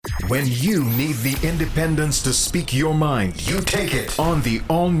When you need the independence to speak your mind, you take it on the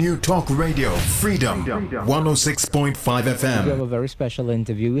all-new talk radio, Freedom 106.5 FM. We have a very special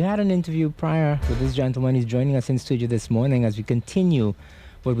interview. We had an interview prior with this gentleman. He's joining us in studio this morning as we continue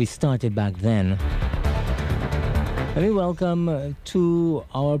what we started back then. Let me welcome to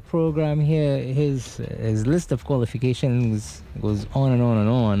our program here. His list of qualifications goes on and on and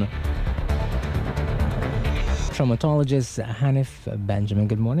on. Traumatologist Hanif Benjamin,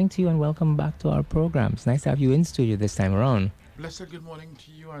 good morning to you and welcome back to our program. It's nice to have you in studio this time around. Blessed good morning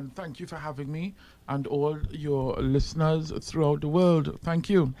to you and thank you for having me and all your listeners throughout the world. Thank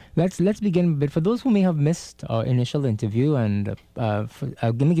you. Let's begin a bit. For those who may have missed our initial interview, and I'm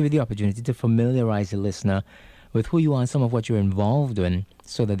going to give you the opportunity to familiarize the listener with who you are and some of what you're involved in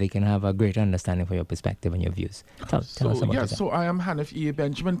so that they can have a greater understanding for your perspective and your views. Tell us about yourself. So I am Hanif E.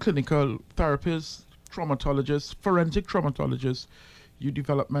 Benjamin, clinical therapist, traumatologist, forensic traumatologist, youth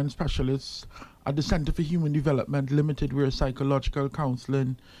development specialist at the Center for Human Development Limited. We're a psychological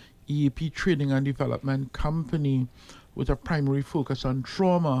counseling, EAP training and development company with a primary focus on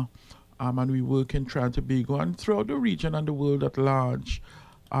trauma. And we work in Trinidad and Tobago and throughout the region and the world at large.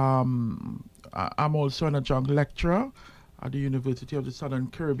 I'm also an adjunct lecturer at the University of the Southern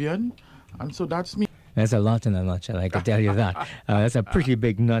Caribbean. And so that's me. There's a lot in a nutshell, I can tell you that. That's a pretty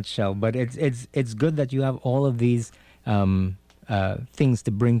big nutshell, but it's good that you have all of these things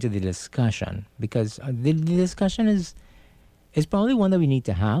to bring to the discussion, because the discussion is probably one that we need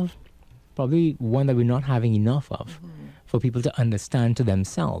to have, probably one that we're not having enough of, for people to understand to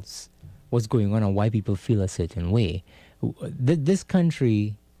themselves what's going on and why people feel a certain way. This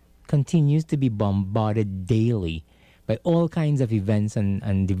country continues to be bombarded daily by all kinds of events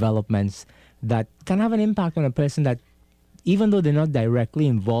and developments that can have an impact on a person that, even though they're not directly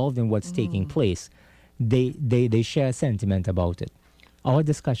involved in what's taking place, they share a sentiment about it. Our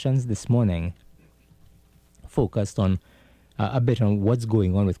discussions this morning focused on a bit on what's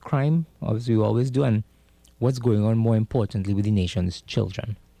going on with crime, as we always do, and what's going on, more importantly, with the nation's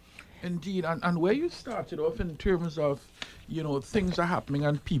children. Indeed, and where you started off in terms of, things are happening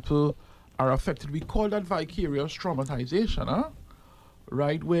and people are affected, we call that vicarious traumatization,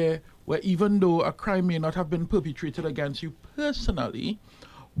 right? Where even though a crime may not have been perpetrated against you personally,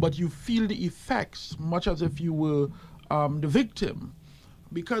 but you feel the effects much as if you were the victim,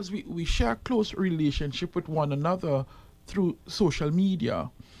 because we share close relationship with one another through social media.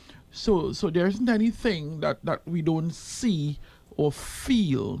 So there isn't anything that we don't see or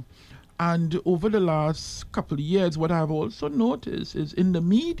feel. And over the last couple of years, what I've also noticed is in the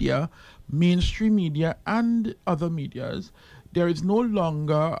media, mainstream media and other medias, there is no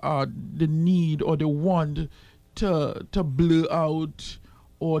longer the need or the want to blur out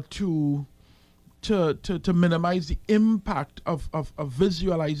or to minimize the impact of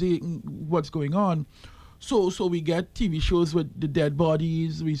visualizing what's going on. So we get TV shows with the dead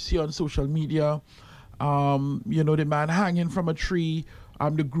bodies we see on social media, the man hanging from a tree,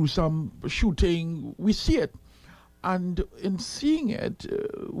 the gruesome shooting, we see it. And in seeing it,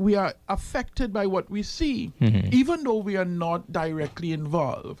 we are affected by what we see, even though we are not directly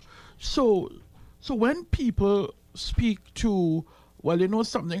involved. So when people speak to,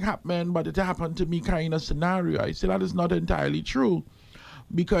 something happened, but it happened to me kind of scenario, I say that is not entirely true.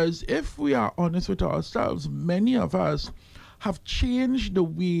 Because if we are honest with ourselves, many of us have changed the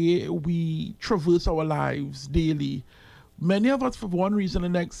way we traverse our lives daily. Many of us, for one reason or the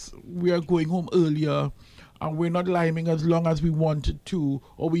next, we are going home earlier, and we're not liming as long as we wanted to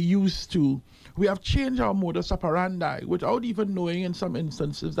or we used to. We have changed our modus operandi without even knowing in some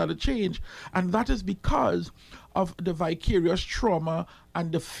instances that it changed. And that is because of the vicarious trauma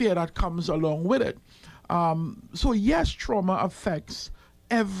and the fear that comes along with it. So yes, trauma affects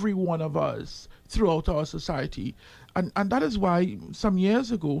every one of us throughout our society. And that is why some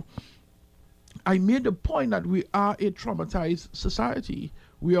years ago, I made the point that we are a traumatized society.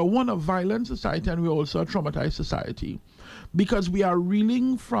 We are one of violent society and we're also a traumatized society because we are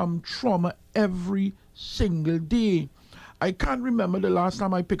reeling from trauma every single day. I can't remember the last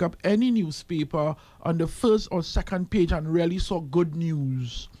time I picked up any newspaper on the first or second page and really saw good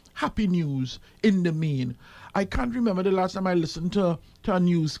news, happy news in the main. I can't remember the last time I listened to a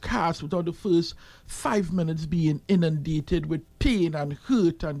newscast without the first 5 minutes being inundated with pain and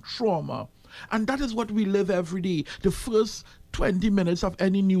hurt and trauma. And that is what we live every day. The first 20 minutes of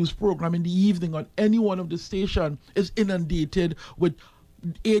any news program in the evening on any one of the station is inundated with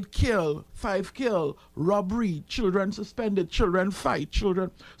 8 kill, 5 kill, robbery, children suspended, children fight, children.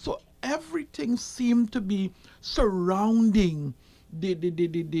 So everything seemed to be surrounding the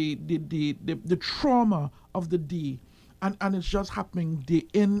trauma of the day. and it's just happening day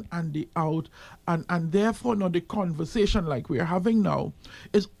in and day out, and therefore now the conversation like we're having now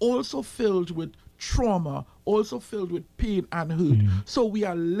is also filled with trauma, also filled with pain and hurt. So we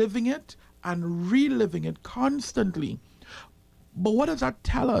are living it and reliving it constantly. But what does that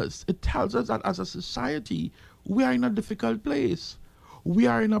tell us? It tells us that as a society, we are in a difficult place. We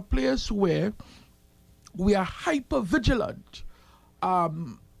are in a place where we are hyper vigilant.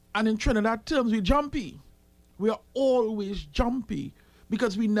 And in Trinidad terms, we're jumpy. We are always jumpy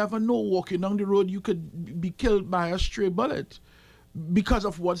because we never know, walking down the road, you could be killed by a stray bullet because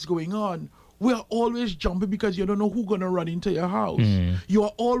of what's going on. We are always jumpy because you don't know who's going to run into your house. You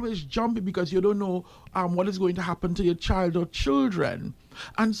are always jumpy because you don't know what is going to happen to your child or children.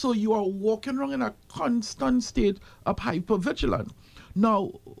 And so you are walking around in a constant state of hypervigilance.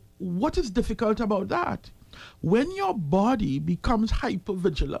 Now, what is difficult about that? When your body becomes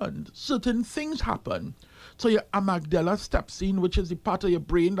hypervigilant, certain things happen. So your amygdala steps in, which is the part of your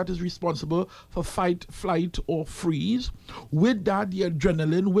brain that is responsible for fight, flight, or freeze. With that, the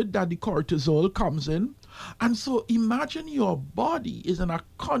adrenaline, with that, the cortisol comes in. And so imagine your body is in a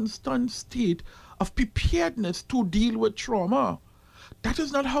constant state of preparedness to deal with trauma. That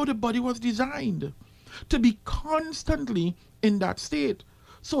is not how the body was designed, to be constantly in that state.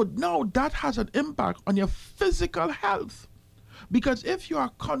 So now that has an impact on your physical health. Because if you are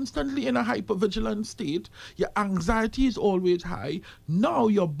constantly in a hypervigilant state, your anxiety is always high, now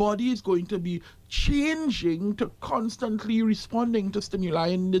your body is going to be changing to constantly responding to stimuli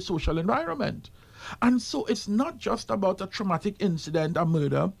in the social environment. And so it's not just about a traumatic incident, a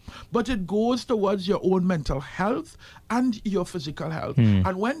murder, but it goes towards your own mental health and your physical health.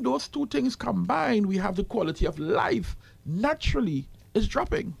 And when those two things combine, we have the quality of life naturally is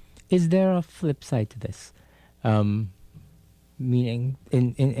dropping. Is there a flip side to this? Meaning,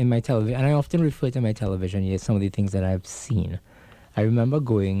 in my television, and I often refer to my television, yes, some of the things that I've seen. I remember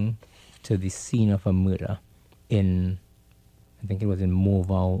going to the scene of a murder in, I think it was in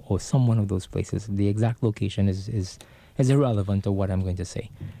Movau or some one of those places. The exact location is irrelevant to what I'm going to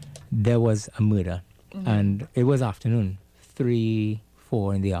say. There was a murder, and it was afternoon, 3,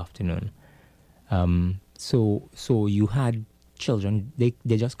 4 in the afternoon. So you had children, they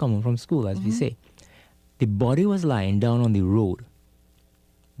just come home from school, as we say. The body was lying down on the road.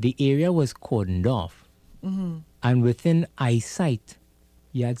 The area was cordoned off. And within eyesight,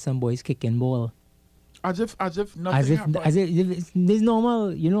 you had some boys kicking ball. As if nothing happened. As if it's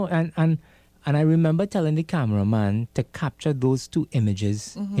normal, you know. And I remember telling the cameraman to capture those two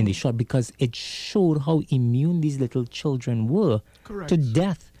images in the shot because it showed how immune these little children were to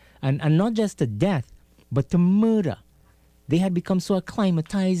death. And not just to death, but to murder. They had become so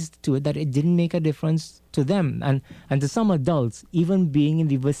acclimatized to it that it didn't make a difference to them. And to some adults, even being in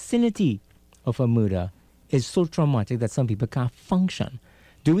the vicinity of a murder is so traumatic that some people can't function.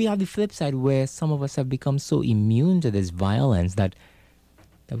 Do we have the flip side where some of us have become so immune to this violence that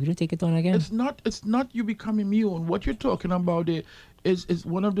we don't take it on again? It's not you become immune. What you're talking about is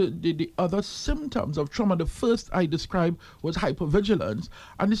one of the other symptoms of trauma. The first I described was hypervigilance,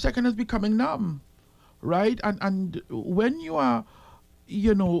 and the second is becoming numb. Right? And when you are,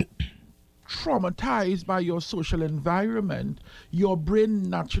 traumatized by your social environment, your brain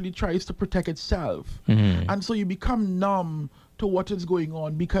naturally tries to protect itself. And so you become numb to what is going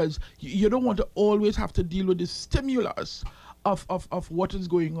on because you don't want to always have to deal with the stimulus of what is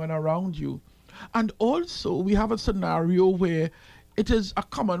going on around you. And also, we have a scenario where it is a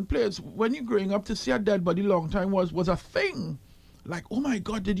commonplace. When you're growing up, to see a dead body long time was a thing. Like, oh my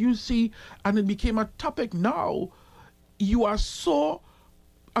God, did you see? And it became a topic now. You are so,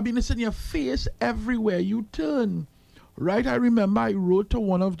 it's in your face everywhere you turn. Right? I remember I wrote to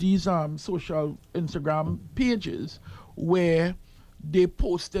one of these social Instagram pages where they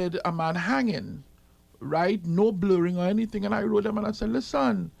posted a man hanging, right? No blurring or anything. And I wrote them and I said,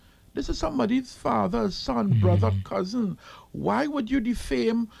 listen, this is somebody's father, son, brother, cousin. Why would you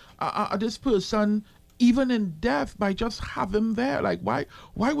defame this person even in death by just have him there? Like, why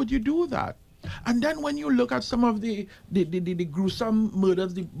would you do that? And then when you look at some of the gruesome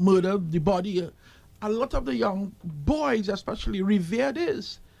murders, the murder of the body, a lot of the young boys especially revere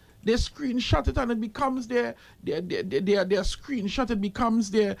this. They screenshot it and it becomes their screenshot, it becomes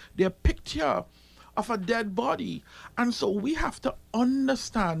their picture of a dead body. And so we have to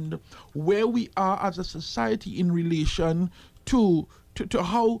understand where we are as a society in relation to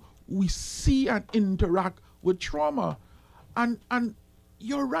how we see and interact with trauma. And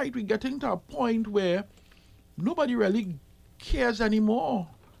you're right, we're getting to a point where nobody really cares anymore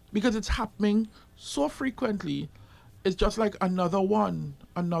because it's happening so frequently. It's just like another one.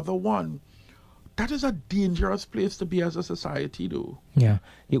 That is a dangerous place to be as a society, though. Yeah.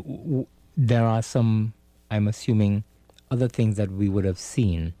 There are some, I'm assuming, other things that we would have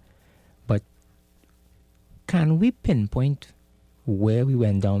seen, but can we pinpoint where we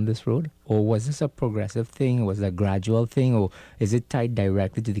went down this road? Or was this a progressive thing? Was it a gradual thing? Or is it tied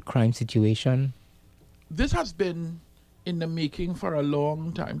directly to the crime situation? This has been in the making for a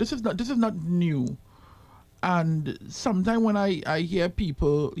long time. This is not new. And sometimes when I hear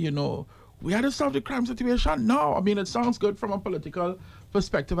people, we had to solve the crime situation. No, I mean, it sounds good from a political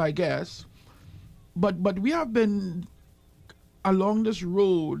perspective, I guess. But we have been along this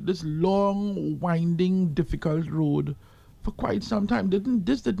road, this long, winding, difficult road for quite some time.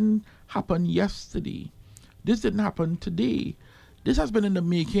 This didn't happen yesterday. This didn't happen today. This has been in the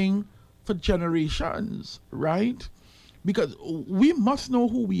making for generations, right? Because we must know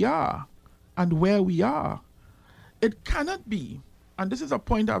who we are and where we are. It cannot be, and this is a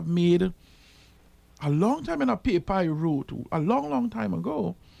point I've made a long time in a paper I wrote a long, long time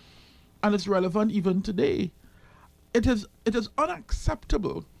ago, and it's relevant even today. It is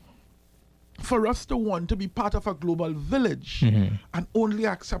unacceptable for us to want to be part of a global village and only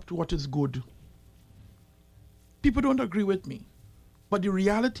accept what is good. People don't agree with me, but the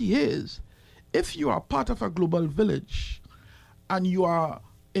reality is, if you are part of a global village and you are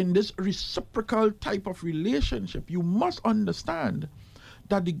in this reciprocal type of relationship, you must understand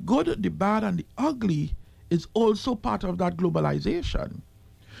that the good, the bad, and the ugly is also part of that globalization.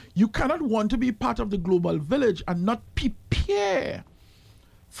 You cannot want to be part of the global village and not prepare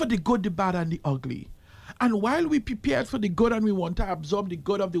for the good, the bad, and the ugly. And while we prepare for the good and we want to absorb the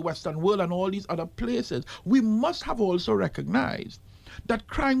good of the Western world and all these other places, we must have also recognized that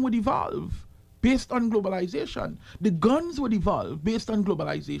crime would evolve based on globalization. The guns would evolve based on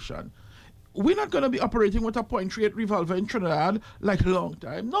globalization. We're not going to be operating with a .38 revolver in Trinidad like a long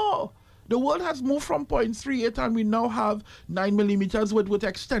time. No. The world has moved from .38 and we now have 9mm with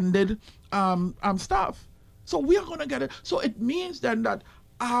extended stuff. So we are going to get it. So it means then that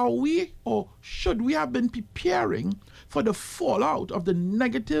are we or should we have been preparing for the fallout of the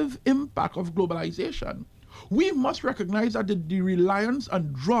negative impact of globalization? We must recognize that the reliance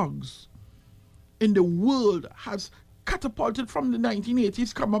on drugs in the world has catapulted from the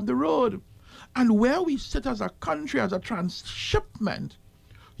 1980s come up the road. And where we sit as a country, as a transshipment,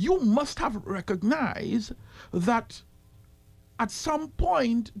 you must have recognized that at some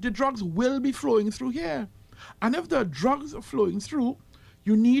point the drugs will be flowing through here. And if the drugs are flowing through,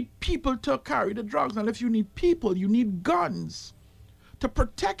 you need people to carry the drugs. And if you need people, you need guns to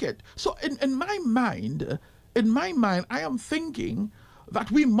protect it. So in my mind, I am thinking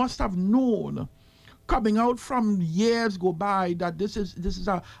that we must have known coming out from years go by that this is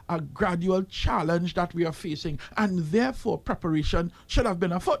a gradual challenge that we are facing, and therefore preparation should have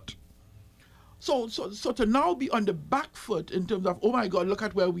been afoot. So to now be on the back foot in terms of, oh my God, look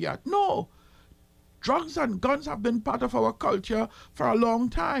at where we are. No. Drugs and guns have been part of our culture for a long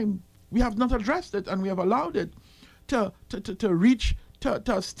time. We have not addressed it, and we have allowed it to reach to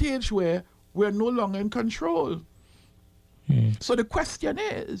a stage where we're no longer in control. So the question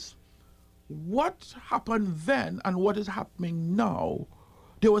is, what happened then and what is happening now?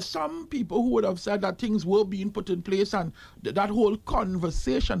 There were some people who would have said that things were being put in place and that whole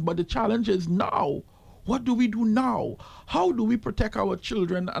conversation, but the challenge is now. What do we do now? How do we protect our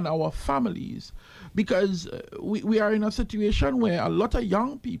children and our families? Because we are in a situation where a lot of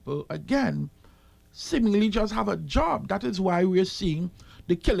young people, again, seemingly just have a job. That is why we're seeing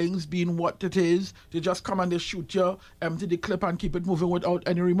the killings being what it is. They just come and they shoot you, empty the clip and keep it moving without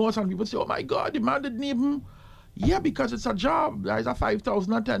any remorse. And people say, oh my God, the man didn't even... Yeah, because it's a job. There's a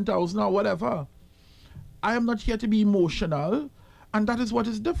 5,000 or 10,000 or whatever. I am not here to be emotional, and that is what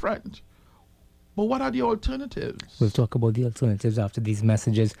is different. But what are the alternatives? We'll talk about the alternatives after these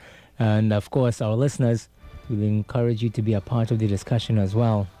messages. And of course, our listeners, we'll encourage you to be a part of the discussion as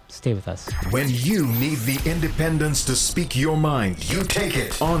well. Stay with us. When you need the independence to speak your mind, you take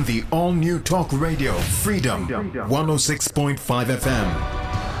it on the all-new talk radio, Freedom 106.5 FM.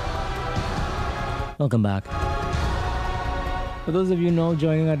 Welcome back. For those of you now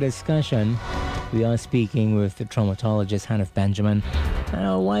joining our discussion, we are speaking with the traumatologist Hanif Benjamin. And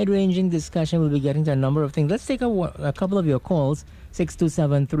a wide-ranging discussion. We'll be getting to a number of things. Let's take a couple of your calls.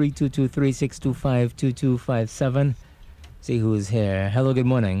 627-3223, 625-2257. See who's here. Hello, good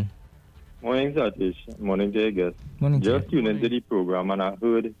morning. Morning, Satish. Morning to your guest. Morning. Just tuned into the program and I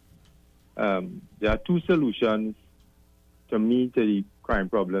heard there are two solutions to meet the crime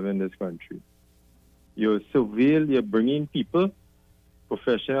problem in this country. You surveil, you're bringing people,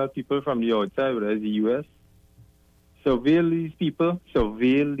 professional people from the outside, whether it's the U.S., surveil these people,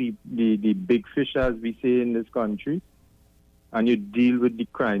 surveil the big fish, as we say in this country, and you deal with the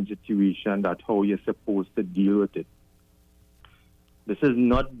crime situation. That's how you're supposed to deal with it. This is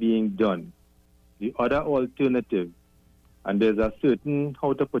not being done. The other alternative, and there's a certain,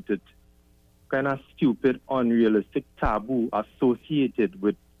 how to put it, kind of stupid, unrealistic taboo associated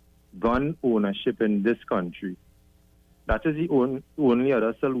with gun ownership in this country. That is the only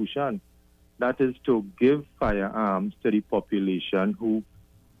other solution. That is to give firearms to the population who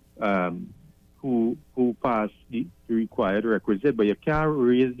pass the required requisite. But you can't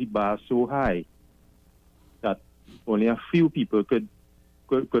raise the bar so high that only a few people could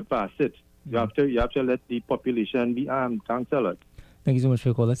pass it. You have to let the population be armed. Thanks a lot. Thank you so much for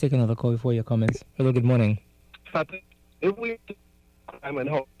your call. Let's take another call before your comments. Hello, good morning. If we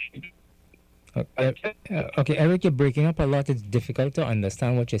okay, Eric, you're breaking up a lot. It's difficult to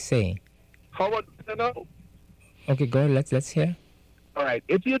understand what you're saying. how about now? Okay, go ahead. Let's hear. All right.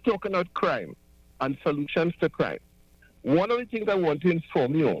 If you're talking about crime and solutions to crime, one of the things I want to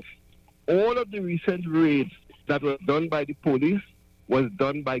inform you of, all of the recent raids that were done by the police was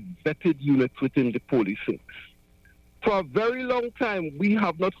done by vetted units within the police service. For a very long time, we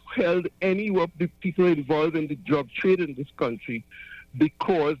have not held any of the people involved in the drug trade in this country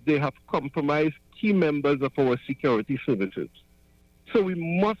because they have compromised key members of our security services. So we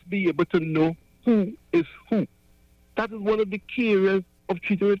must be able to know who is who. That is one of the key areas of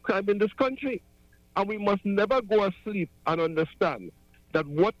treating with crime in this country. And we must never go asleep and understand that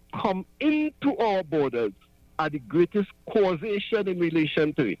what come into our borders are the greatest causation in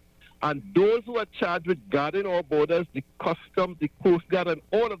relation to it. And those who are charged with guarding our borders, the customs, the Coast Guard, and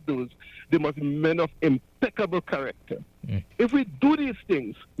all of those, they must be men of impeccable character. If we do these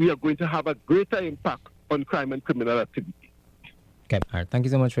things, we are going to have a greater impact on crime and criminal activity. Okay, all right. Thank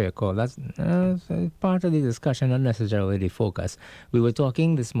you so much for your call. That's part of the discussion, not necessarily the focus. We were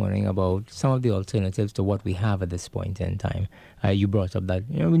talking this morning about some of the alternatives to what we have at this point in time. You brought up that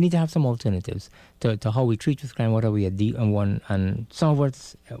we need to have some alternatives to how we treat with crime, what are we and some of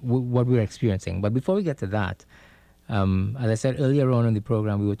what we're experiencing. But before we get to that, as I said earlier on in the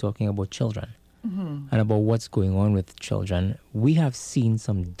program, we were talking about children and about what's going on with children. We have seen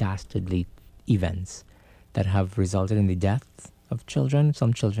some dastardly events that have resulted in the deaths of children.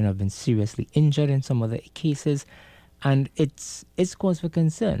 Some children have been seriously injured in some other cases, and it's cause for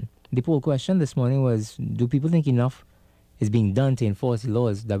concern. The poll question this morning was, do people think enough is being done to enforce the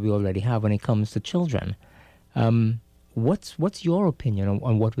laws that we already have when it comes to children? What's your opinion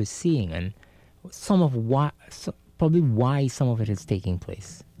on what we're seeing and probably why some of it is taking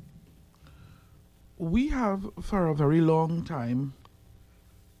place? We have, for a very long time,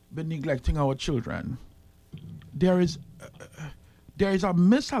 been neglecting our children. There is a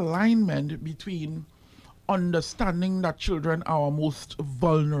misalignment between understanding that children are most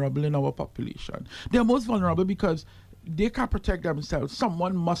vulnerable in our population. They're most vulnerable because they can't protect themselves.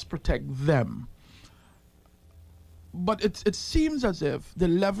 Someone must protect them. But it seems as if the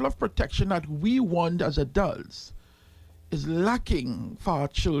level of protection that we want as adults is lacking for our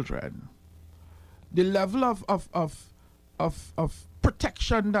children. The level of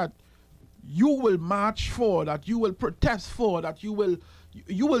protection that you will march for, that you will protest for, that you will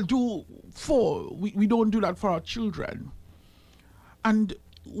do for. We don't do that for our children. And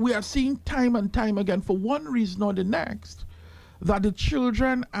we are seeing time and time again, for one reason or the next, that the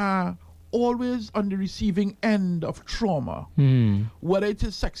children are always on the receiving end of trauma. Whether it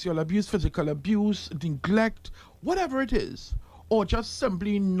is sexual abuse, physical abuse, neglect, whatever it is, or just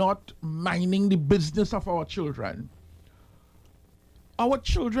simply not minding the business of our children. Our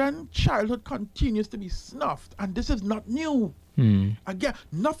childhood continues to be snuffed, and this is not new. Again,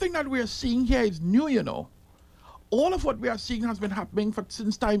 nothing that we are seeing here is new, All of what we are seeing has been happening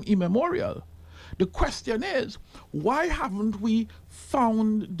since time immemorial. The question is, why haven't we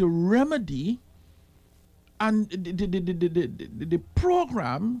found the remedy and the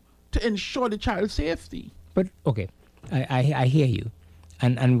program to ensure the child's safety? But, okay, I hear you.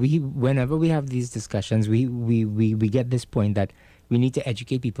 And we, whenever we have these discussions, we get this point that we need to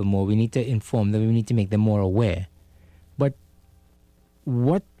educate people more. We need to inform them. We need to make them more aware. But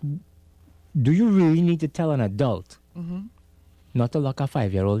what do you really need to tell an adult not to lock a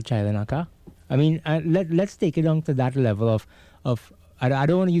 5-year-old child in a car? I mean, let's take it down to that level of I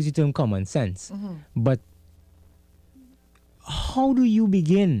don't want to use the term common sense, but how do you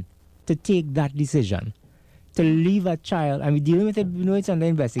begin to take that decision to leave a child? I mean, dealing with it, it's under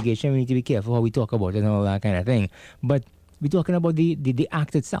investigation. We need to be careful how we talk about it and all that kind of thing. But we're talking about the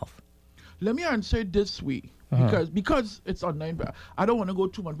act itself. Let me answer it this way, because it's online. I don't want to go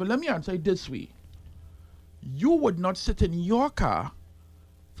too much, but let me answer it this way. you would not sit in your car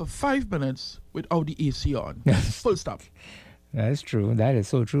for 5 minutes without the AC on. Full stop. That's true. That is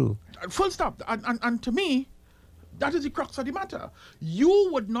so true. Full stop. And to me, that is the crux of the matter. You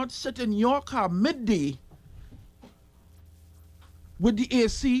would not sit in your car midday with the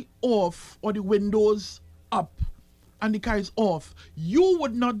AC off or the windows up and the car is off. You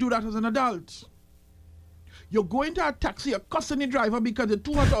would not do that as an adult. You're going to a taxi, you're cussing the driver because it's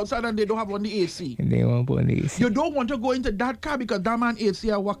too hot outside and they don't have on the AC. And they won't put on the AC. You don't want to go into that car because that man AC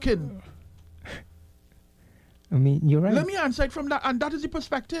are working. I mean, you're right. Let me answer it from that, and that is the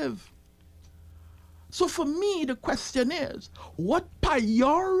perspective. So for me, the question is, what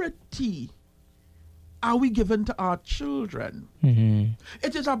priority are we giving to our children?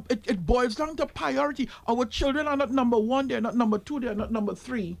 It boils down to priority. Our children are not number one, they're not number two, they're not number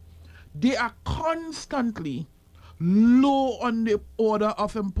three. They are constantly low on the order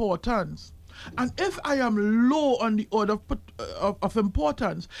of importance. And if I am low on the order of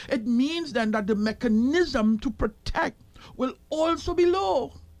importance, it means then that the mechanism to protect will also be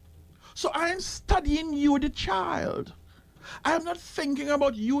low. So I am studying you, the child. I am not thinking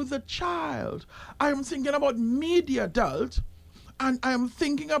about you, the child. I am thinking about me, the adult, and I am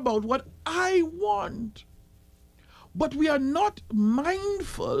thinking about what I want. But we are not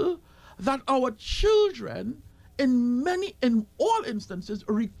mindful that our children, in all instances,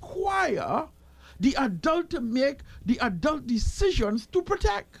 require the adult to make the adult decisions to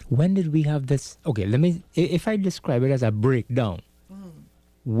protect. When did we have this? Okay, if I describe it as a breakdown,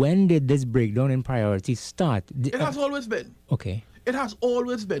 when did this breakdown in priorities start? It has always been. Okay. It has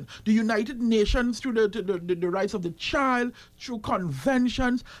always been. The United Nations, through the rights of the child, through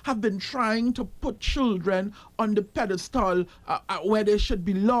conventions, have been trying to put children on the pedestal where they should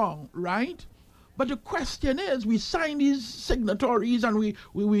belong, right? But the question is, we sign these signatories and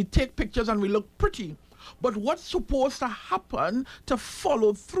we take pictures and we look pretty. But what's supposed to happen to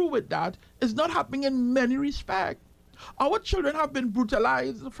follow through with that is not happening in many respects. Our children have been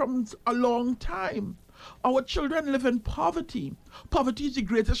brutalized from a long time. Our children live in poverty. Poverty is the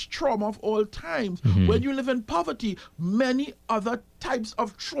greatest trauma of all times. When you live in poverty, many other types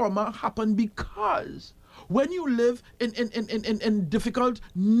of trauma happen because when you live in difficult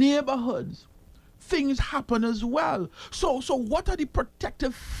neighborhoods, things happen as well. So what are the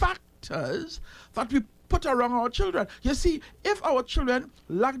protective factors that we put around our children? You see, if our children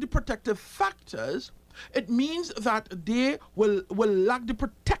lack the protective factors, it means that they will lack the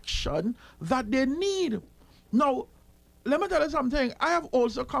protection that they need. Now, let me tell you something. I have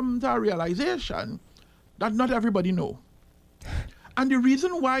also come to a realization that not everybody know. And the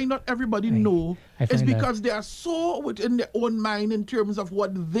reason why not everybody know is because they are so within their own mind in terms of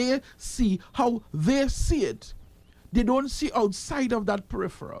what they see, how they see it. They don't see outside of that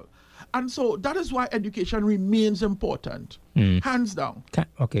peripheral. And so that is why education remains important, hands down.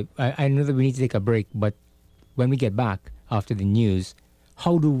 Okay, I know that we need to take a break, but when we get back after the news,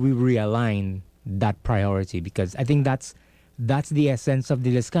 how do we realign that priority? Because I think that's the essence of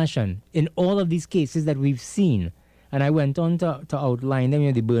the discussion. In all of these cases that we've seen, and I went on to outline them,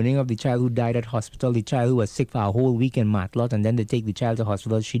 the burning of the child who died at hospital, the child who was sick for a whole week in Matlot, and then they take the child to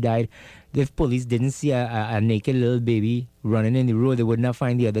hospital, she died. If police didn't see a naked little baby running in the road, they would not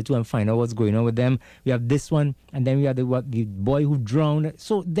find the other two and find out what's going on with them. We have this one, and then we have the boy who drowned.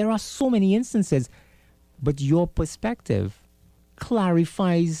 So there are so many instances, but your perspective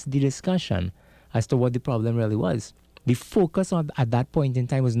clarifies the discussion as to what the problem really was. The focus at that point in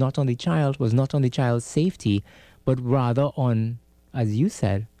time was not on the child, was not on the child's safety, but rather on, as you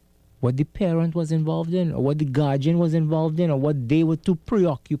said, what the parent was involved in, or what the guardian was involved in, or what they were too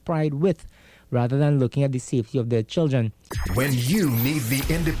preoccupied with, rather than looking at the safety of their children. When you need the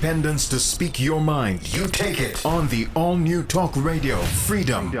independence to speak your mind, you take it on the all-new talk radio,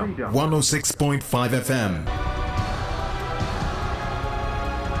 Freedom 106.5 FM.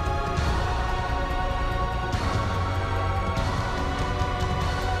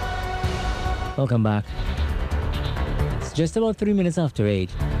 Welcome back. It's just about 3 minutes after 8.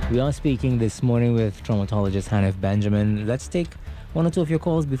 We are speaking this morning with traumatologist Hanif Benjamin. Let's take one or two of your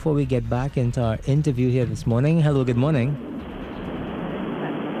calls before we get back into our interview here this morning. Hello, good morning.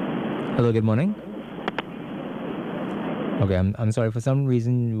 Hello, good morning. Okay, I'm sorry. For some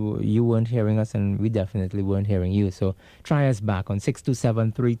reason, you weren't hearing us, and we definitely weren't hearing you. So try us back on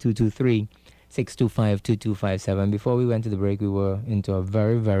 627-3223, 625-2257. Before we went to the break, we were into a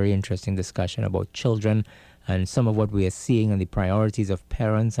very, very interesting discussion about children and some of what we are seeing and the priorities of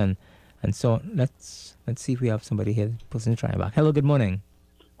parents and so on. Let's see if we have somebody here. Person trying back. Hello, good morning.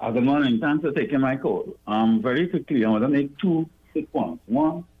 Good morning. Thanks for taking my call. Very quickly, I want to make two quick points.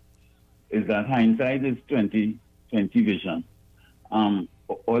 One, is that hindsight is 20/20 vision. All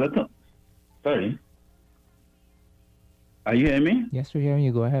the sorry. Are you hearing me? Yes, we're hearing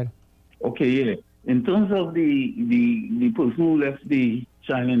you. Go ahead. Okay, yeah. In terms of the person who left the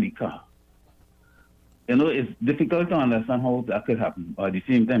child in the car, it's difficult to understand how that could happen. Or at the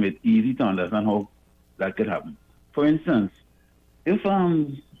same time, it's easy to understand how that could happen. For instance, if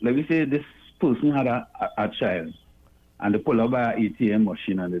let me say this person had a child and they pull up by an ATM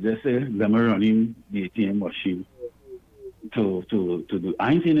machine and they just say, let me run in the ATM machine to do.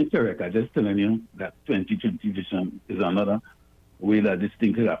 I ain't saying it's correct. I'm just telling you that 20/20 vision is another way that this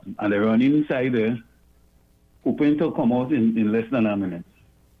thing could happen. And they run inside there, hoping to come out in less than a minute.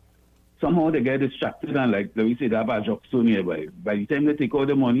 Somehow they get distracted and let me say they have a drugstore nearby. By the time they take out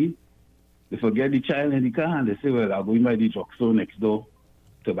the money, they forget the child in the car and they say, well, I'll go in by the drugstore next door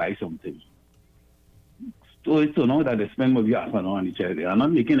to buy something. So it's so now that they spend maybe half an hour on the child. I'm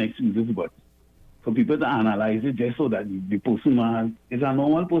not making excuses, but for people to analyze it just so that the person is a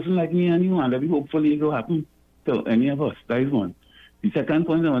normal person like me and you, and that hopefully it will happen to any of us. That is one. The second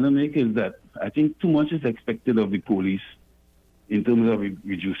point I want to make is that I think too much is expected of the police in terms of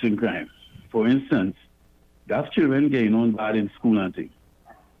reducing crime. For instance, they have children getting on bad in school and things.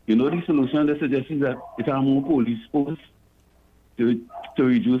 The solution they suggest is that it are more police posts to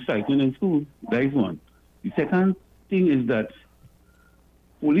reduce fighting in school. That is one. The second thing is that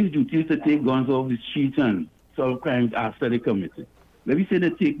police duty is to take guns off the streets and solve crimes after they commit it. Let me say they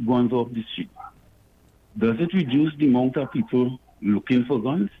take guns off the street. Does it reduce the amount of people looking for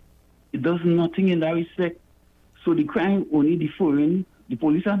guns? It does nothing in that respect. So the crime only deferring. The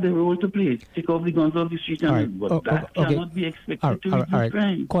police have the role to play. Take off the guns off the street, but that cannot be expected to reduce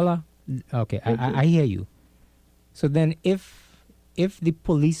crime. Caller, okay, I hear you. So then if the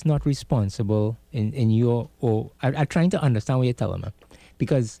police not responsible in your, I'm trying to understand what you're telling me.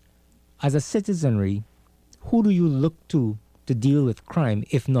 Because as a citizenry, who do you look to deal with crime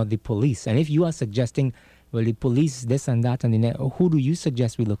if not the police? And if you are suggesting, well, the police, this and that, and who do you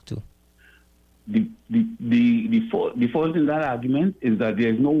suggest we look to? The fault in that argument is that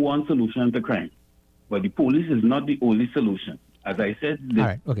there is no one solution to crime. But the police is not the only solution. As I said... All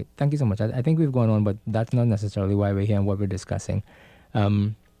right, okay. Thank you so much. I think we've gone on, but that's not necessarily why we're here and what we're discussing.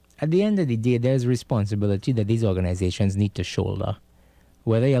 At the end of the day, there's responsibility that these organizations need to shoulder,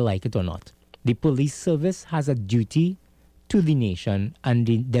 whether you like it or not. The police service has a duty to the nation, and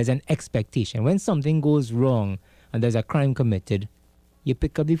there's an expectation. When something goes wrong and there's a crime committed, you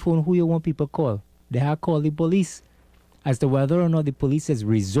pick up the phone, who you want people call. They have called the police. As to whether or not the police is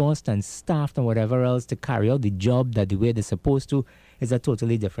resourced and staffed and whatever else to carry out the job that the way they're supposed to is a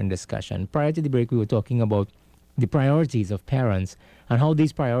totally different discussion. Prior to the break, we were talking about the priorities of parents and how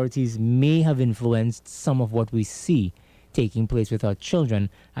these priorities may have influenced some of what we see taking place with our children.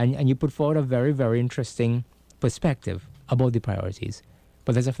 And you put forward a very, very interesting perspective about the priorities.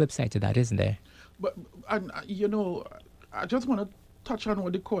 But there's a flip side to that, isn't there? But, I just want to touch on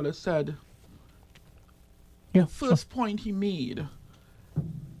what the caller said. Yeah. First point he made,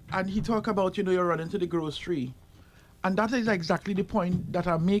 and he talked about, you're running to the grocery. And that is exactly the point that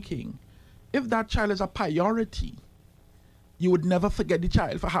I'm making. If that child is a priority, you would never forget the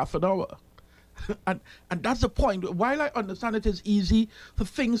child for half an hour. and that's the point. While I understand it is easy for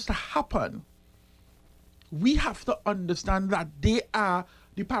things to happen, we have to understand that they are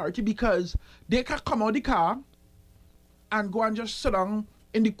the priority, because they can come out of the car and go and just sit down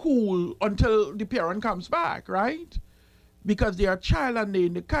in the cool until the parent comes back, right? Because they are a child and they're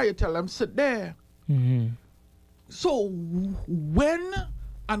in the car, you tell them, sit there. Mm-hmm. So when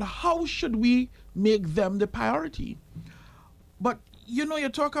and how should we make them the priority? But, you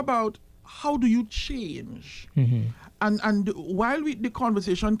talk about how do you change? Mm-hmm. And while the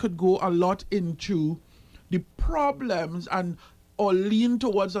conversation could go a lot into the problems or lean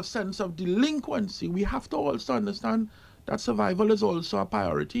towards a sense of delinquency, we have to also understand that survival is also a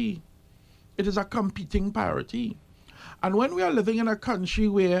priority. It is a competing priority. And when we are living in a country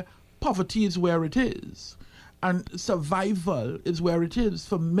where poverty is where it is, and survival is where it is,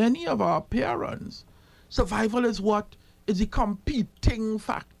 for many of our parents, survival is what is the competing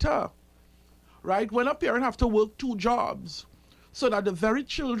factor, right? When a parent have to work 2 jobs so that the very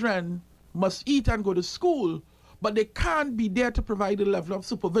children must eat and go to school, but they can't be there to provide the level of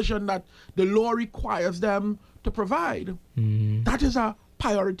supervision that the law requires them to provide. Mm-hmm. That is a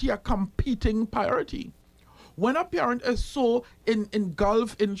priority, a competing priority. When a parent is so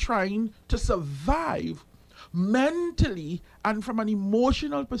engulfed in trying to survive mentally and from an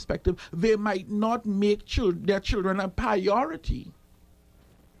emotional perspective, they might not make their children a priority.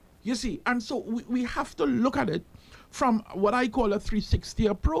 You see, and so we have to look at it from what I call a 360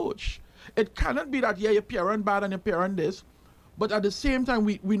 approach. It cannot be that, yeah, your parent bad and your parent this, but at the same time,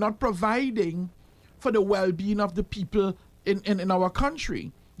 we're not providing for the well-being of the people in our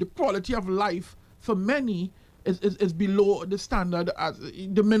country. The quality of life for many is below the standard, as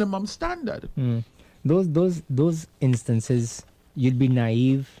the minimum standard. Those instances, you'd be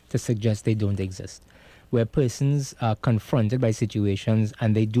naive to suggest they don't exist, where persons are confronted by situations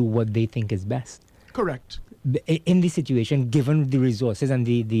and they do what they think is best. Correct. In the situation, given the resources and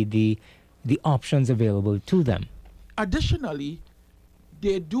the options available to them. Additionally,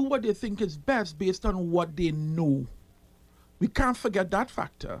 they do what they think is best based on what they know. We can't forget that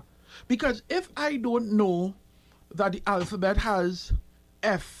factor. Because if I don't know that the alphabet has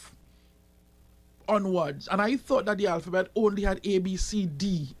F onwards, and I thought that the alphabet only had A, B, C,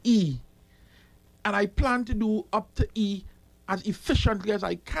 D, E, and I plan to do up to E as efficiently as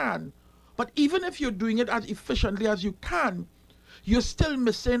I can, but even if you're doing it as efficiently as you can, you're still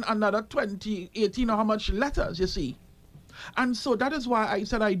missing another 20, 18 or how much letters, you see. And so that is why I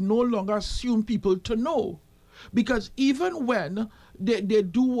said I no longer assume people to know. Because even when they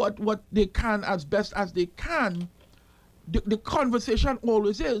do what they can as best as they can, the conversation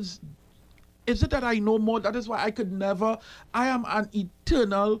always is it that I know more? That is why I am an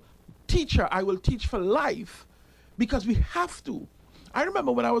eternal teacher. I will teach for life because we have to. I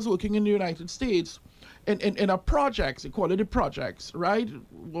remember when I was working in the United States in a projects, they call it the projects, right?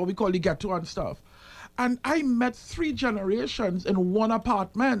 What we call the ghetto and stuff. And I met 3 generations in one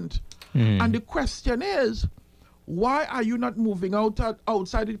apartment. And the question is, why are you not moving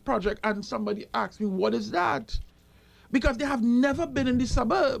outside the project? And somebody asked me, what is that? Because they have never been in the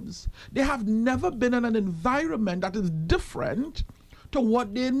suburbs. They have never been in an environment that is different to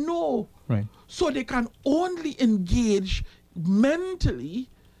what they know. Right. So they can only engage mentally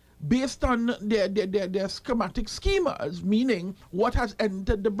based on their schematic schemas, meaning what has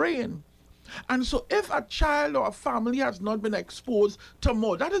entered the brain. And so if a child or a family has not been exposed to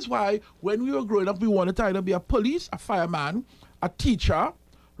more, that is why when we were growing up, we wanted to either be a police, a fireman, a teacher,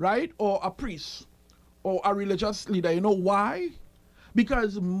 right, or a priest, or a religious leader. You know why?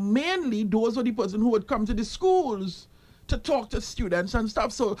 Because mainly those were the person who would come to the schools to talk to students and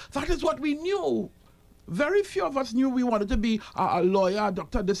stuff. So that is what we knew. Very few of us knew we wanted to be a lawyer, a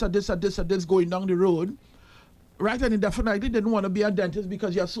doctor, this going down the road. Right, and he definitely didn't want to be a dentist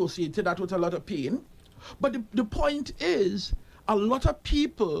because he associated that with a lot of pain. But the point is, a lot of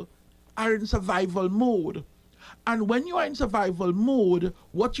people are in survival mode. And when you are in survival mode,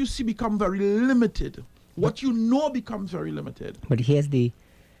 what you see becomes very limited. What you know becomes very limited. But here's the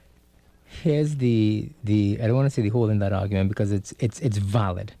I don't want to say the hole in that argument because it's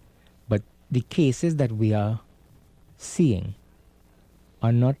valid. But the cases that we are seeing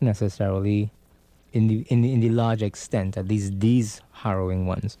are not necessarily in the large extent, at least these harrowing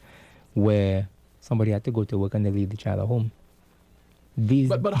ones, where somebody had to go to work and they leave the child at home.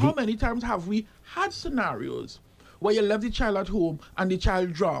 But how many times have we had scenarios where you left the child at home and the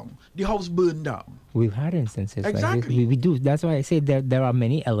child drowned, the house burned down? We've had instances. Exactly. Like we do. That's why I say there are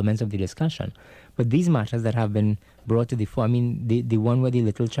many elements of the discussion. But these matters that have been brought to the fore, I mean, the one where the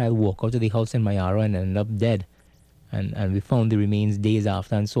little child walked out of the house in Mayara and ended up dead, and we found the remains days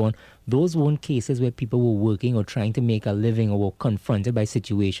after and so on. Those weren't cases where people were working or trying to make a living or were confronted by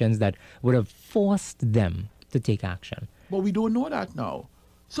situations that would have forced them to take action. But we don't know that now.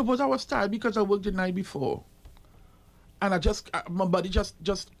 Suppose I was tired because I worked the night before, and my body just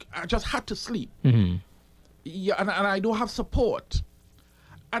had to sleep. Mm-hmm. Yeah, and I don't have support.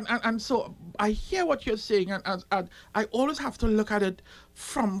 And so I hear what you're saying, and I always have to look at it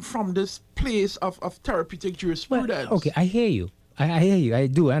from this place of therapeutic jurisprudence. Well, okay, I hear you. I hear you. I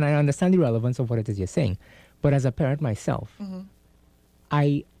do, and I understand the relevance of what it is you're saying. But as a parent myself,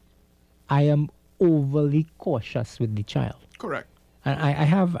 I am overly cautious with the child. Correct. And I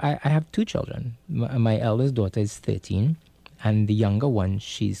have 2 children. My eldest daughter is 13, and the younger one,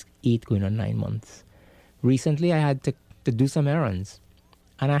 she's 8 going on 9 months. Recently, I had to do some errands.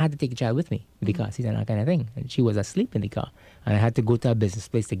 And I had to take the child with me in the car seat and that kind of thing. And she was asleep in the car. And I had to go to a business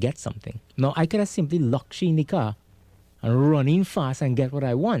place to get something. Now, I could have simply locked she in the car and run in fast and get what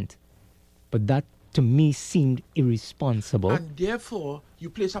I want. But that, to me, seemed irresponsible. And therefore, you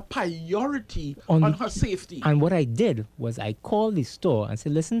place a priority on her safety. And what I did was I called the store and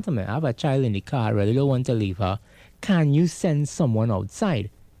said, listen to me, I have a child in the car. I really don't want to leave her. Can you send someone outside?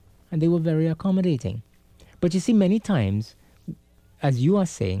 And they were very accommodating. But you see, many times, as you are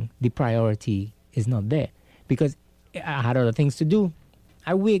saying, the priority is not there. Because I had other things to do.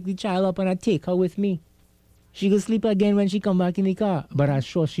 I wake the child up and I take her with me. She can sleep again when she come back in the car. But I'm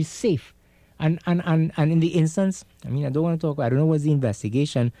sure she's safe. And in the instance, I mean, I don't want to talk, I don't know what's the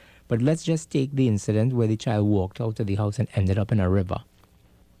investigation, But let's just take the incident where the child walked out of the house and ended up in a river.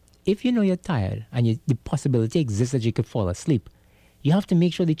 If you know you're tired and the possibility exists that you could fall asleep, you have to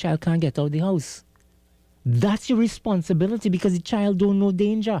make sure the child can't get out of the house. That's your responsibility because the child don't know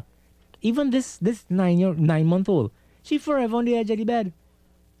danger. Even this 9-month-old, she forever on the edge of the bed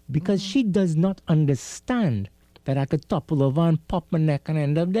because she does not understand that I could topple over and pop my neck and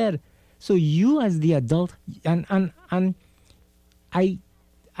end up dead. So you as the adult, and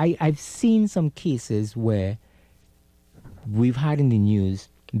I've seen some cases where we've had in the news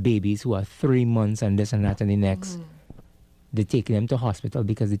babies who are 3 months and this and that and the next. They take them to hospital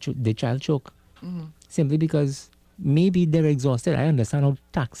because the child choke. Simply because maybe they're exhausted. I understand how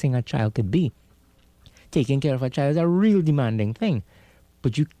taxing a child could be. Taking care of a child is a real demanding thing.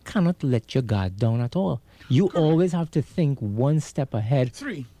 But you cannot let your guard down at all. You always have to think one step ahead.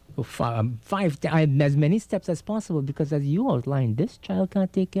 3. Five, as many steps as possible, because as you outlined, this child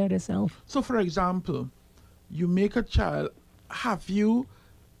can't take care of herself. So, for example, you make a child, have you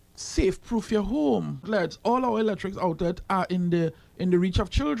safe-proof your home? All our electric outlets are in the reach of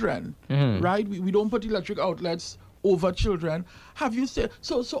children, right? We don't put electric outlets over children. Have you said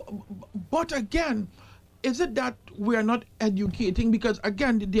so? But again, is it that we are not educating? Because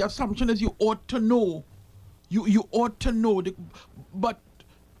again, the assumption is you ought to know. You ought to know.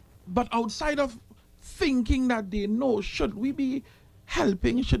 But outside of thinking that they know, should we be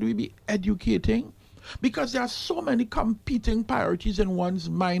helping? Should we be educating? Because there are so many competing priorities in one's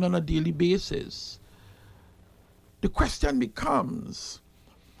mind on a daily basis. The question becomes,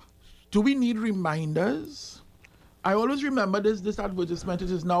 do we need reminders? I always remember this advertisement.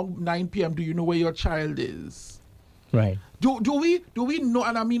 It is now 9 p.m. Do you know where your child is? Right. Do we know?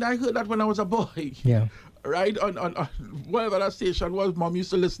 And I mean, I heard that when I was a boy. Yeah. Right? On whatever that station was, Mom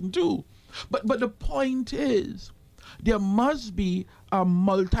used to listen to. But the point is, there must be a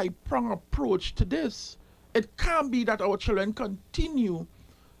multi-pronged approach to this. It can't be that our children continue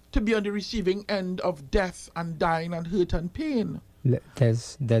to be on the receiving end of death and dying and hurt and pain.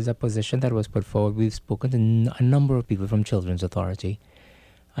 There's a position that was put forward. We've spoken to a number of people from Children's Authority.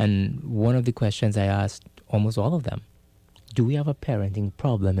 And one of the questions I asked almost all of them, do we have a parenting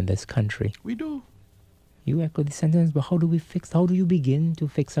problem in this country? We do. You echo the sentence, but how do you begin to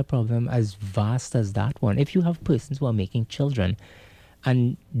fix a problem as vast as that one? If you have persons who are making children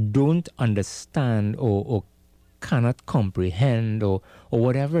and don't understand or cannot comprehend or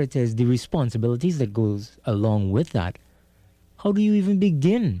whatever it is, the responsibilities that goes along with that, how do you even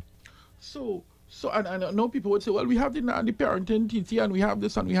begin? So and I know people would say, well, we have the parenting TT and we have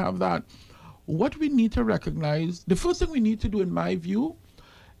this and we have that. What we need to recognize, the first thing we need to do, in my view,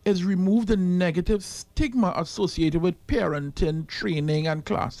 is remove the negative stigma associated with parenting, training, and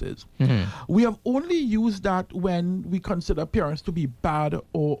classes. We have only used that when we consider parents to be bad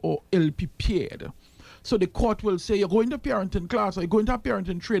or ill-prepared. So the court will say, you're going to parenting class or you're going to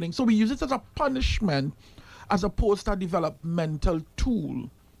parenting training. So we use it as a punishment as opposed to a developmental tool.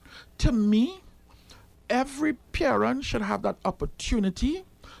 To me, every parent should have that opportunity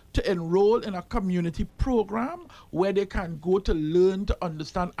to enroll in a community program where they can go to learn to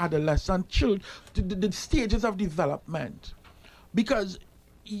understand adolescent children, the stages of development. Because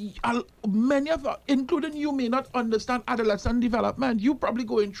many of us, including you, may not understand adolescent development. You're probably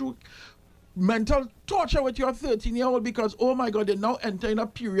going through mental torture with your 13-year-old because, oh my God, they're now entering a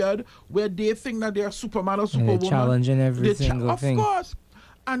period where they think that they're Superman or Superwoman. They're challenging every single thing. Of course.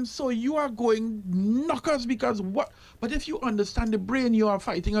 And so you are going knockers because what? But if you understand the brain, you are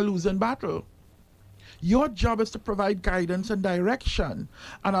fighting a losing battle. Your job is to provide guidance and direction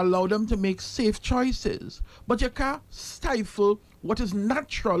and allow them to make safe choices. But you can't stifle what is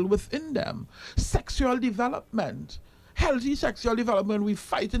natural within them. Sexual development. Healthy sexual development. We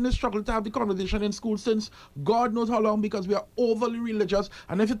fight in the struggle to have the conversation in school since God knows how long because we are overly religious.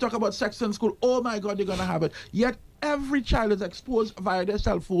 And if you talk about sex in school, oh my God, they're going to have it. Yet every child is exposed via their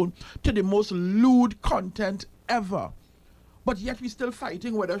cell phone to the most lewd content ever. But yet we're still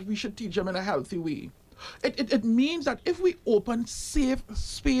fighting whether we should teach them in a healthy way. It means that if we open safe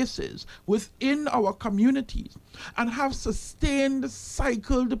spaces within our communities and have sustained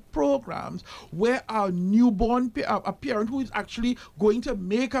cycled programs where our newborn, a parent who is actually going to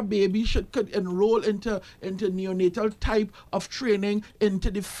make a baby could enroll into neonatal type of training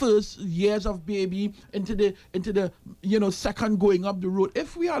into the first years of baby, into the second going up the road.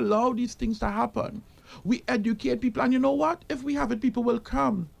 If we allow these things to happen, we educate people, and you know what? If we have it, people will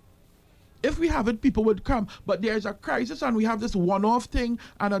come. If we have it, people would come. But there's a crisis and we have this one-off thing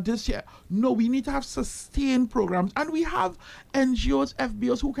and this year. No, we need to have sustained programs. And we have NGOs,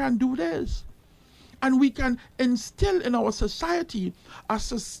 FBOs who can do this. And we can instill in our society a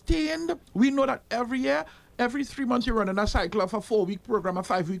sustained, we know that every year, every 3 months you're running a cycle of a 4-week program, a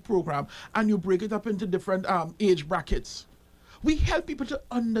 5-week program, and you break it up into different age brackets. We help people to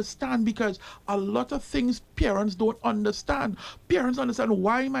understand, because a lot of things parents don't understand. Parents understand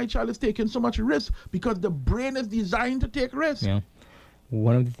why my child is taking so much risk, because the brain is designed to take risk. Yeah.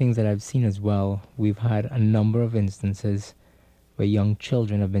 One of the things that I've seen as well, we've had a number of instances where young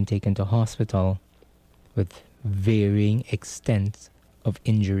children have been taken to hospital with varying extents of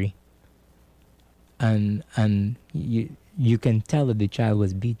injury. And you can tell that the child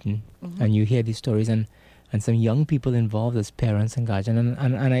was beaten, and you hear these stories, and some young people involved as parents and guardians,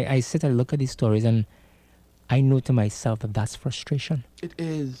 and I sit and look at these stories, and I know to myself that that's frustration. It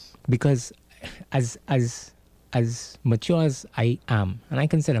is. Because as mature as I am, and I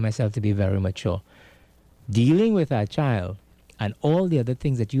consider myself to be very mature, dealing with a child and all the other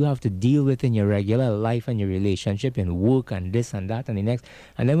things that you have to deal with in your regular life and your relationship and work and this and that and the next,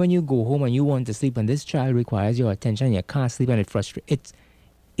 and then when you go home and you want to sleep and this child requires your attention and you can't sleep, and it frustrates,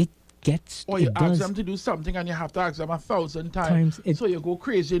 or you ask them to do something and you have to ask them 1,000 times, so you go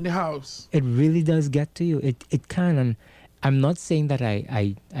crazy in the house. It really does get to you. It can, and I'm not saying that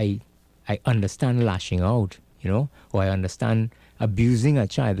I understand lashing out, or I understand abusing a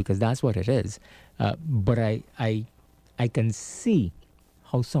child, because that's what it is. But I can see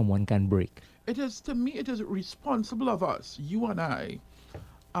how someone can break. It is, to me, it is responsible of us, you and I,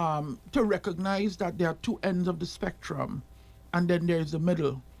 to recognize that there are two ends of the spectrum, and then there's the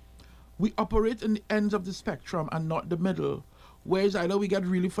middle. We operate in the ends of the spectrum and not the middle, whereas either we get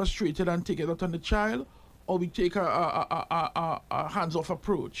really frustrated and take it out on the child, or we take a hands-off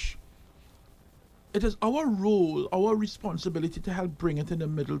approach. It is our role, our responsibility to help bring it in the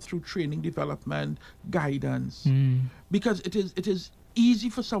middle through training, development, guidance. Because it is easy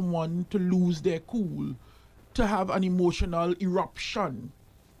for someone to lose their cool, to have an emotional eruption,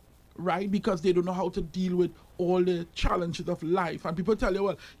 right? Because they don't know how to deal with all the challenges of life. And people tell you,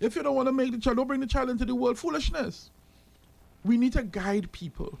 well, if you don't want to make the child, don't bring the child into the world. Foolishness. We need to guide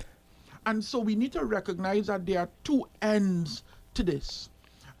people. And so we need to recognize that there are two ends to this.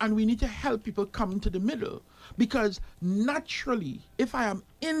 And we need to help people come to the middle. Because naturally, if I am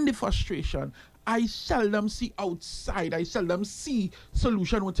in the frustration, I seldom see outside. I seldom see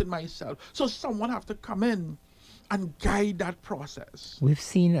solution within myself. So someone have to come in and guide that process. We've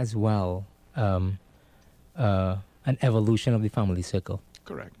seen as well an evolution of the family circle.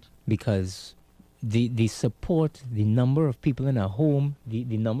 Correct. Because the support, the number of people in a home,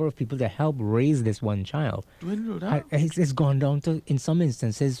 the number of people that help raise this one child, it's gone down to, in some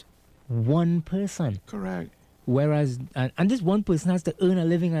instances, one person. Correct. Whereas, and this one person has to earn a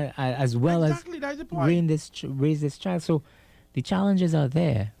living as well as that's the point. Raise this child. So the challenges are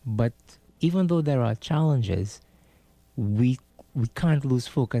there, but even though there are challenges, we can't lose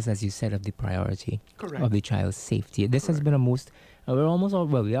focus, as you said, of the priority. Correct. Of the child's safety. This has been a most, we're almost out,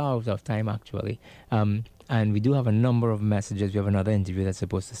 we are out of time actually. And we do have a number of messages. We have another interview that's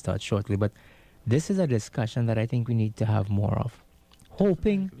supposed to start shortly, but this is a discussion that I think we need to have more of.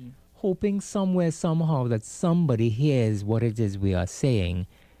 Hoping somewhere, somehow, that somebody hears what it is we are saying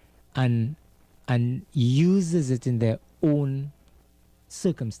and uses it in their own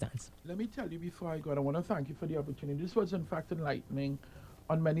circumstance. Let me tell you before I go, I want to thank you for the opportunity. This was in fact enlightening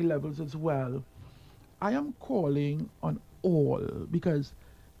on many levels as well. I am calling on all, because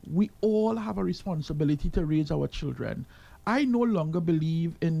we all have a responsibility to raise our children. I no longer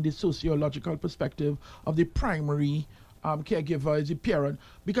believe in the sociological perspective of the primary caregiver as a parent,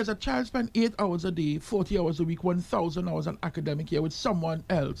 because a child spends 8 hours a day, 40 hours a week, 1,000 hours an academic year with someone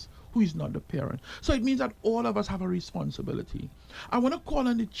else who is not the parent. So it means that all of us have a responsibility. I want to call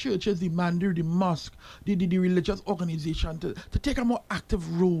on the churches, the mandir, the mosque, the religious organization to take a more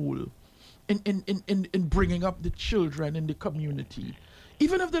active role in bringing up the children in the community.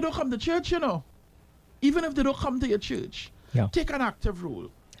 Even if they don't come to church, even if they don't come to your church, take an active role.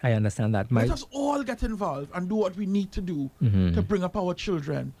 I understand that. Let us all get involved and do what we need to do to bring up our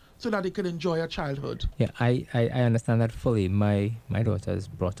children so that they can enjoy a childhood. Yeah, I understand that fully. My daughter is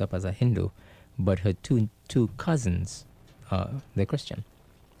brought up as a Hindu, but her two cousins, they're Christian.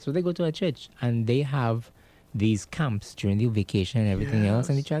 So they go to a church and they have these camps during the vacation and everything else,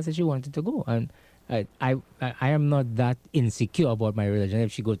 and the child said she wanted to go. And I am not that insecure about my religion.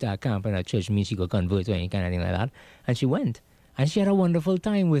 If she go to a camp and a church means she go convert or any kind of thing like that. And she went. And she had a wonderful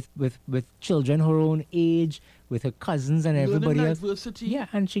time with children her own age, with her cousins and everybody else. Diversity. Yeah,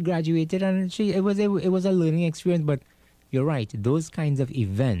 and she graduated, and it was a learning experience. But you're right; those kinds of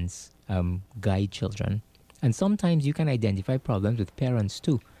events guide children, and sometimes you can identify problems with parents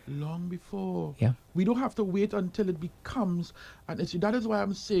too. Long before. Yeah. We don't have to wait until it becomes an issue. That is why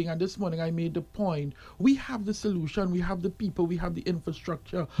I'm saying, and this morning I made the point, we have the solution, we have the people, we have the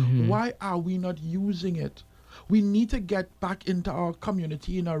infrastructure. Why are we not using it? We need to get back into our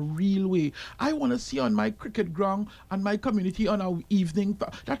community in a real way. I want to see on my cricket ground and my community on our evening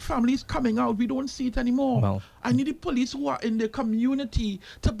that family is coming out. We don't see it anymore. Well, I need the police who are in the community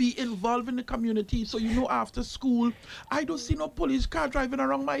to be involved in the community. So, after school, I don't see no police car driving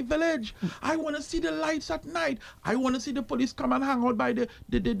around my village. I want to see the lights at night. I want to see the police come and hang out by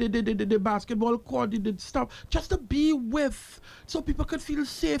the basketball court, the stuff, just to be with, so people could feel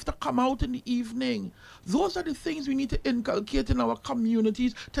safe to come out in the evening. Those are the things we need to inculcate in our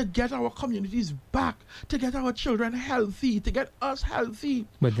communities to get our communities back, to get our children healthy, to get us healthy.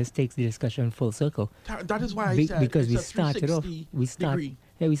 But this takes the discussion full circle. That is why I said because it's we a started off 360 degree.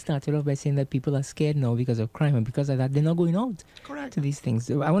 we started off by saying that people are scared now because of crime, and because of that they're not going out Correct. to these things.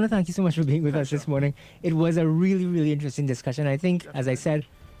 So I want to thank you so much for being with us this morning. It was a really, really interesting discussion. I think, as I said,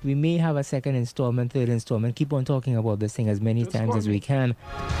 we may have a second installment, third installment. Keep on talking about this thing as many times as we can.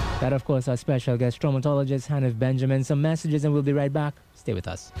 That, of course, our special guest, traumatologist Hanif Benjamin. Some messages and we'll be right back. Stay with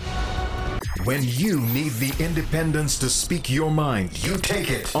us. When you need the independence to speak your mind, you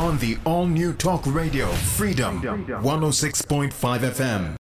take it on the all-new talk radio, Freedom 106.5 FM.